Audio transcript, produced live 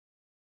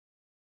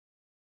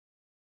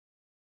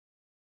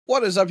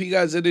What is up, you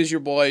guys? It is your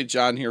boy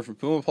John here from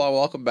PUMAPLOW.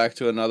 Welcome back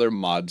to another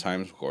Mod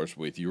Times, of course,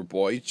 with your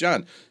boy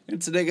John. And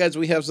today, guys,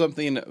 we have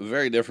something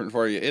very different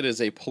for you. It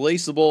is a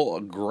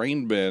placeable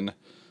grain bin,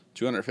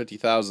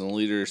 250,000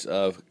 liters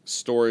of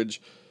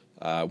storage,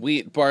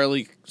 wheat,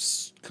 barley,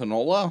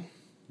 canola.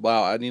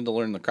 Wow, I need to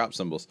learn the crop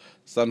symbols.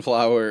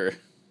 Sunflower,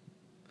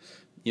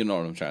 you know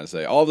what I'm trying to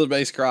say. All the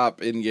base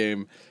crop in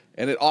game.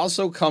 And it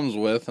also comes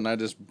with, and I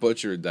just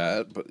butchered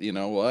that, but you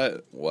know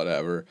what?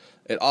 Whatever.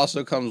 It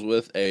also comes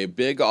with a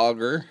big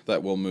auger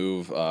that will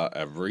move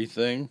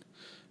everything.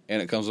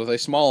 And it comes with a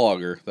small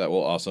auger that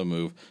will also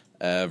move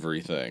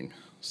everything.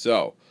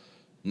 So,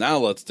 now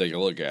let's take a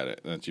look at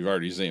it. That you've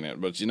already seen it,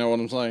 but you know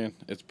what I'm saying?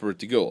 It's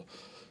pretty cool.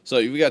 So,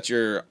 you've got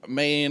your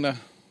main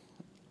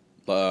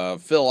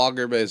fill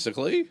auger,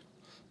 basically.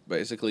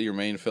 Basically, your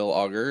main fill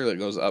auger that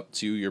goes up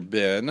to your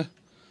bin.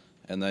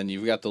 And then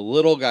you've got the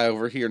little guy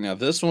over here. Now,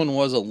 this one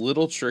was a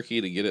little tricky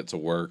to get it to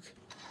work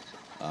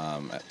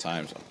at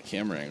times on the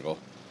camera angle.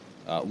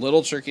 A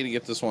little tricky to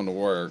get this one to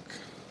work.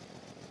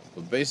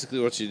 But basically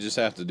what you just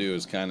have to do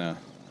is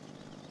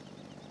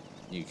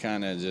you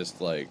kind of just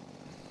like...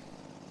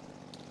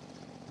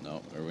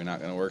 No, are we not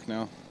going to work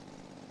now?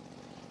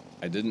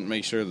 I didn't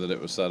make sure that it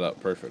was set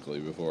up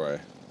perfectly before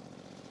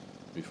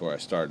I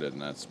started,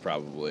 and that's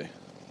probably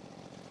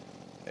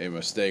a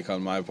mistake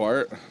on my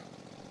part.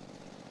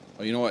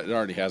 Oh, you know what? It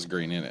already has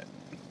green in it.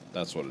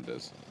 That's what it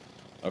is.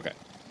 Okay.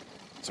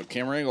 So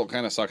camera angle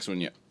kind of sucks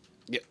when you...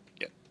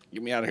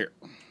 Get me out of here.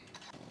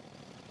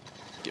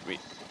 Get me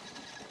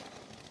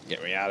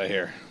out of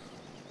here.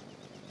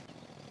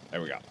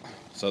 There we go.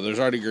 So there's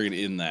already green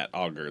in that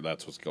auger.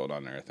 That's what's going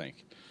on there, I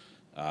think.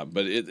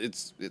 But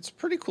it's a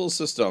pretty cool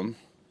system.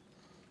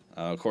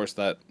 Of course,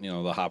 that,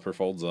 the hopper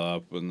folds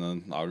up and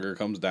the auger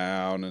comes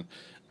down and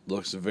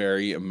looks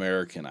very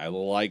American. I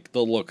like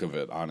the look of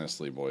it,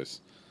 honestly,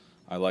 boys.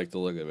 I like the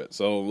look of it.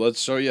 So let's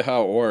show you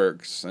how it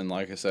works. And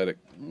like I said, it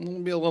will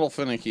be a little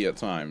finicky at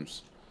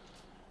times,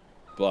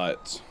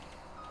 but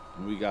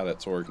we got it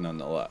to work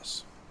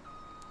nonetheless.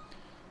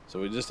 So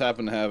we just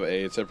happen to have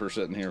a tipper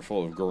sitting here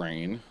full of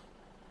grain.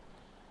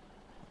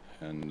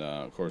 And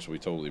of course we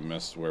totally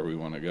missed where we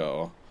want to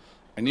go.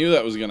 I knew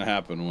that was going to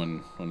happen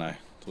when I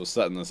was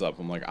setting this up.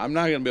 I'm like, I'm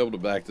not going to be able to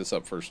back this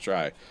up first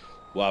try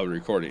while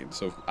recording.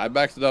 So I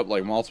backed it up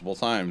like multiple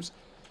times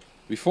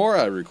before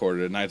I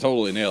recorded, and I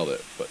totally nailed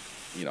it. But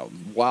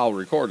while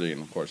recording,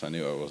 of course, I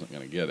knew I wasn't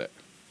going to get it.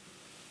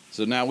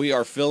 So now we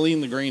are filling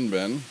the grain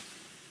bin,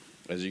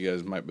 as you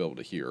guys might be able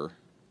to hear.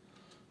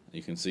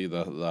 You can see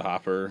the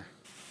hopper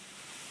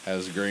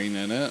has grain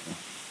in it.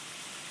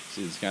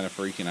 See, it's kind of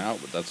freaking out,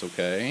 but that's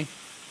okay.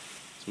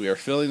 So we are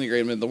filling the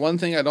grain bin. The one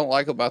thing I don't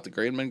like about the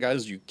grain bin,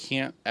 guys, you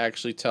can't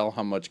actually tell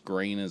how much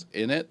grain is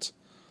in it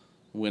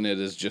when it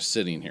is just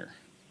sitting here.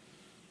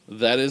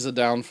 That is a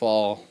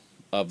downfall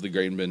of the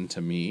grain bin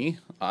to me,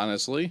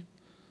 honestly.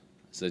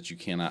 Is that you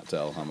cannot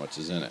tell how much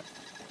is in it.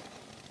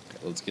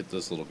 Okay, let's get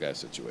this little guy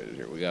situated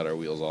here. We got our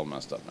wheels all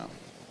messed up now.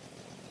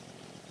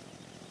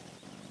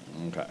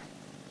 Okay.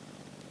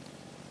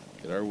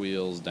 Get our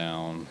wheels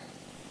down.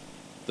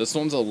 This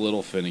one's a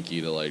little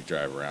finicky to like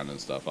drive around and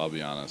stuff, I'll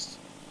be honest.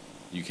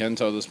 You can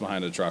tow this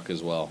behind a truck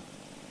as well.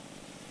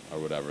 Or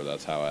whatever,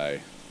 that's how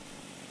I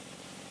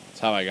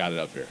got it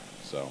up here.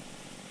 So,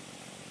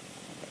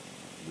 okay.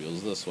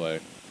 Wheels this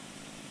way.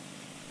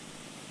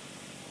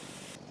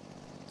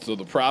 So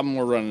the problem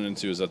we're running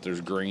into is that there's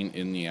grain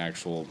in the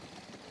actual...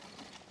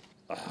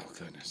 Oh,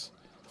 goodness.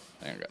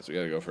 Hang on, guys. We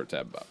gotta go for a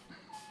tab up.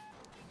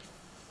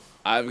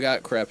 I've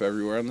got crap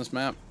everywhere on this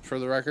map, for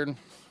the record.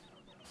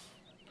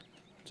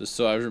 Just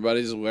so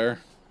everybody's aware.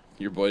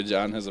 Your boy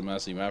John has a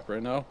messy map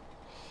right now.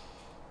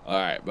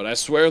 Alright, but I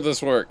swear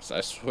this works.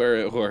 I swear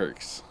it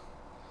works.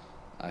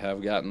 I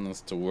have gotten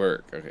this to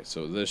work. Okay,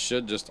 so this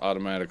should just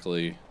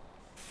automatically...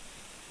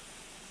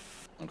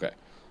 Okay.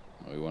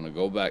 We want to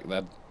go back.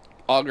 That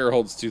auger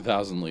holds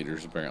 2,000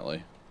 liters,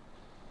 apparently.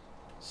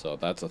 So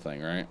that's a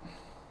thing, right?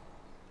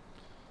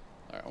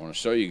 Alright, I want to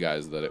show you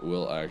guys that it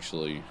will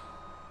actually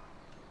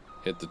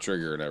hit the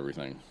trigger and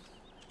everything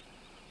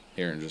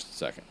here in just a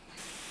second.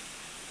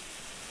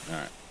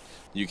 Alright.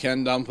 You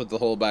can dump with the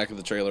whole back of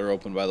the trailer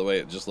open, by the way.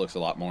 It just looks a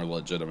lot more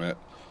legitimate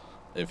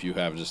if you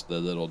have just the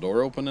little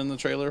door open in the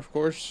trailer, of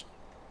course.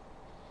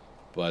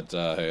 But,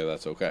 hey,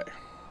 that's okay.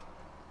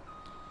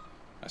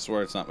 I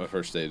swear it's not my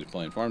first day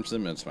playing Farm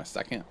Sim, it's my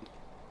second.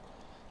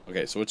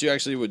 Okay, so what you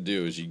actually would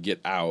do is you get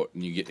out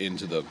and you get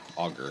into the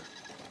auger.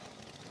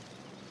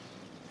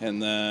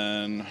 And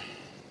then,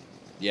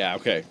 yeah,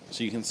 okay.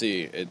 So you can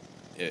see it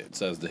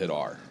says to hit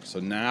R.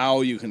 So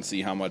now you can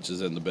see how much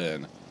is in the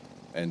bin.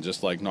 And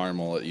just like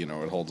normal,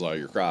 it holds all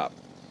your crop.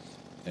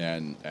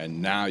 And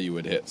now you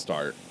would hit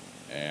start.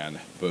 And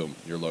boom,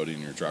 you're loading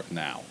your truck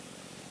now.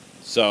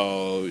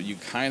 So you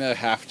kind of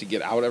have to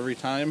get out every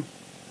time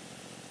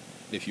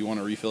if you want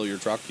to refill your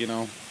truck,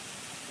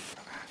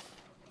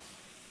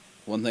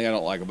 One thing I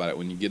don't like about it,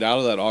 when you get out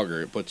of that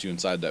auger, it puts you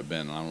inside that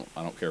bin. I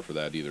don't care for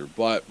that either.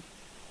 But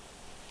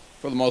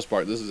for the most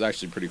part, this is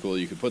actually pretty cool.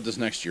 You could put this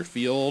next to your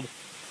field.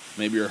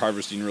 Maybe you're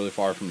harvesting really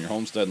far from your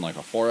homestead in like a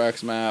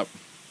 4X map,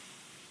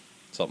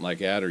 something like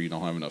that, or you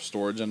don't have enough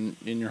storage in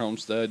your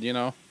homestead, you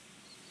know.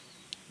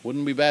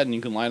 Wouldn't be bad, and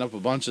you can line up a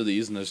bunch of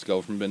these and just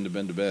go from bin to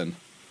bin to bin.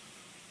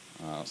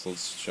 So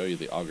let's show you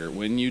the auger.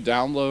 When you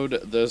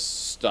download this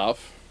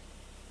stuff,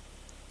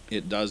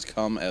 it does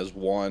come as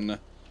one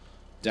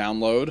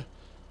download,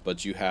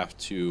 but you have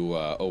to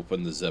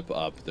open the zip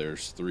up.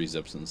 There's 3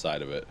 zips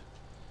inside of it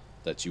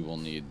that you will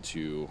need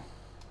to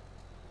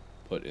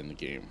put in the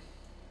game.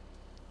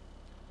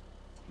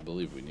 I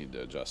believe we need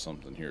to adjust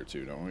something here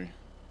too, don't we?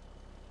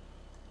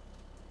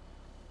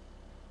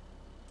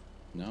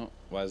 No,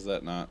 why is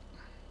that not?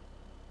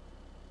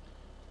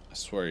 I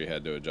swear you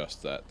had to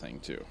adjust that thing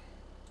too.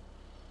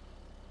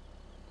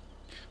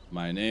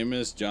 My name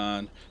is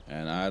John,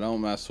 and I don't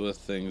mess with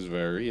things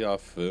very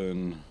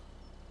often.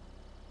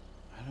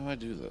 How do I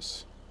do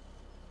this?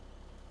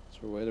 Is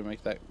there a way to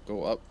make that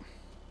go up?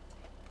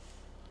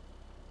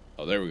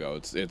 Oh, there we go.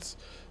 It's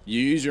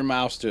you use your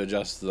mouse to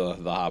adjust the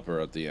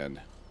hopper at the end.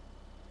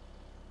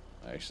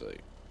 Actually,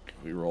 can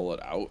we roll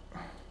it out?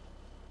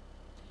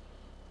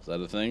 Is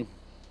that a thing?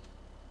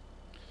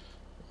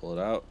 Pull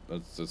it out.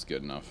 That's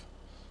good enough.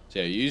 So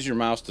yeah, you use your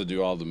mouse to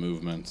do all the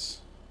movements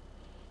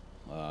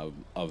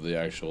of the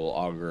actual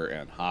auger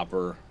and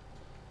hopper.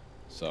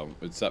 So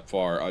except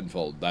for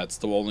unfold, that's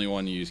the only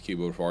one you use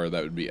keyboard for.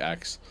 That would be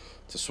X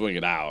to swing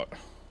it out,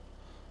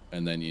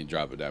 and then you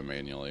drop it down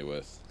manually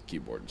with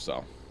keyboard.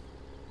 So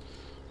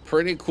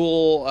pretty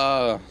cool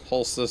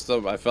whole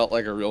system. I felt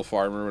like a real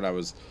farmer when I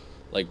was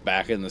like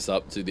backing this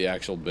up to the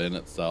actual bin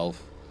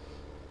itself.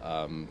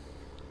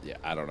 Yeah,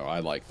 I don't know. I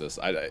like this.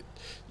 I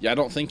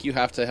don't think you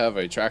have to have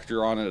a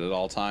tractor on it at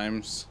all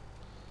times.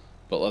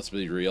 But let's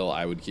be real.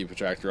 I would keep a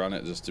tractor on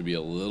it just to be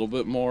a little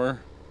bit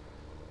more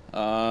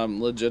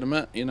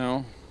legitimate, you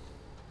know.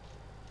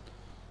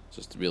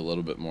 Just to be a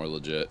little bit more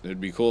legit.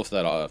 It'd be cool if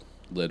that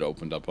lid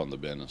opened up on the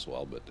bin as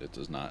well, but it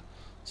does not.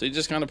 So you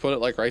just kind of put it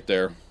like right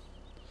there.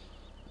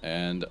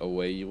 And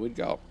away you would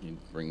go. You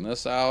bring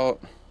this out.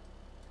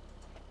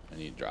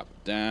 And you drop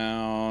it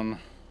down.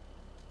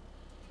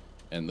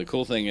 And the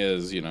cool thing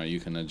is, you know, you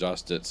can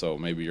adjust it so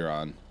maybe you're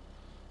on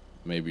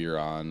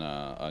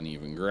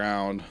uneven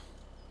ground.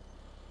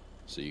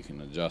 So you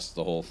can adjust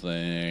the whole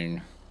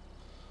thing.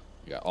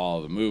 You got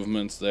all the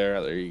movements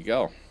there. There you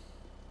go.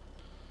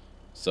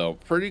 So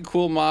pretty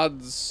cool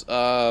mods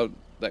that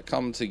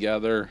come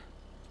together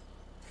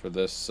for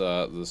this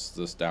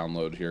this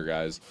download here,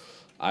 guys.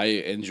 I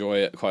enjoy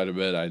it quite a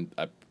bit.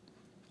 I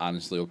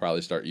honestly will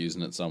probably start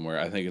using it somewhere.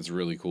 I think it's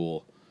really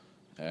cool.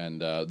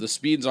 And the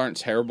speeds aren't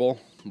terrible.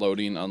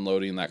 Loading,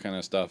 unloading, that kind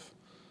of stuff.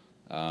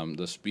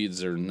 The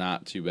speeds are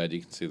not too bad.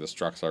 You can see this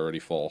truck's already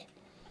full.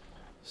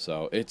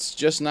 So it's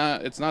just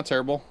not, it's not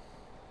terrible.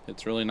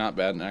 It's really not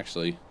bad. And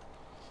actually,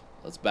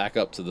 let's back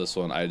up to this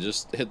one. I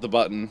just hit the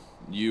button,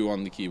 U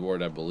on the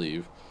keyboard, I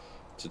believe,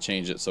 to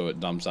change it so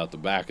it dumps out the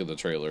back of the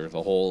trailer.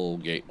 The whole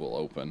gate will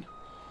open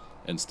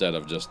instead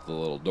of just the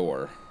little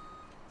door.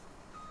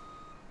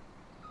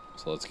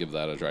 So let's give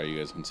that a try. You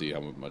guys can see how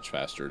much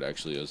faster it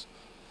actually is.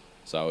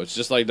 So it's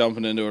just like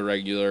dumping into a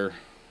regular.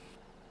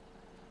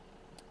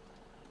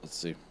 Let's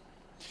see.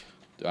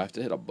 Do I have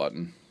to hit a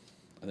button?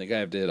 I think I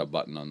have to hit a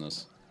button on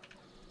this.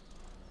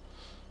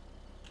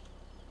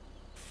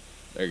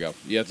 There you go.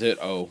 You have to hit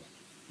O.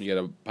 You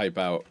gotta pipe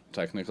out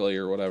technically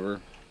or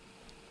whatever.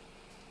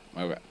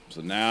 Okay.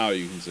 So now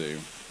you can see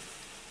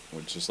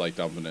it's just like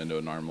dumping into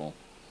a normal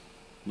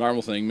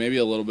thing. Maybe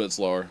a little bit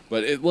slower,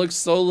 but it looks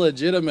so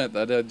legitimate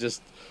that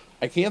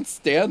I can't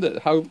stand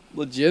it. How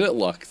legit it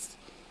looks.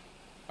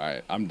 All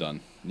right, I'm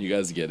done. You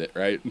guys get it,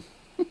 right?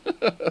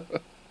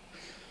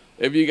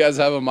 If you guys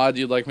have a mod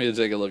you'd like me to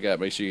take a look at,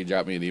 make sure you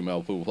drop me an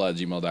email,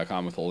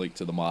 PUMAPLOW@gmail.com, with a link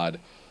to the mod.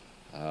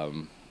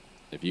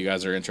 If you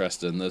guys are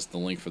interested in this, the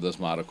link for this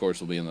mod, of course,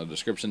 will be in the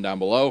description down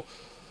below.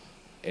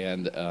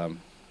 And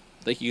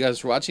thank you guys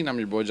for watching. I'm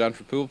your boy John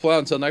from PUMAPLOW.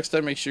 Until next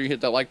time, make sure you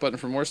hit that like button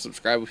for more.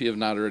 Subscribe if you have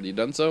not already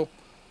done so.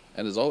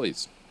 And as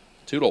always,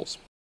 toodles.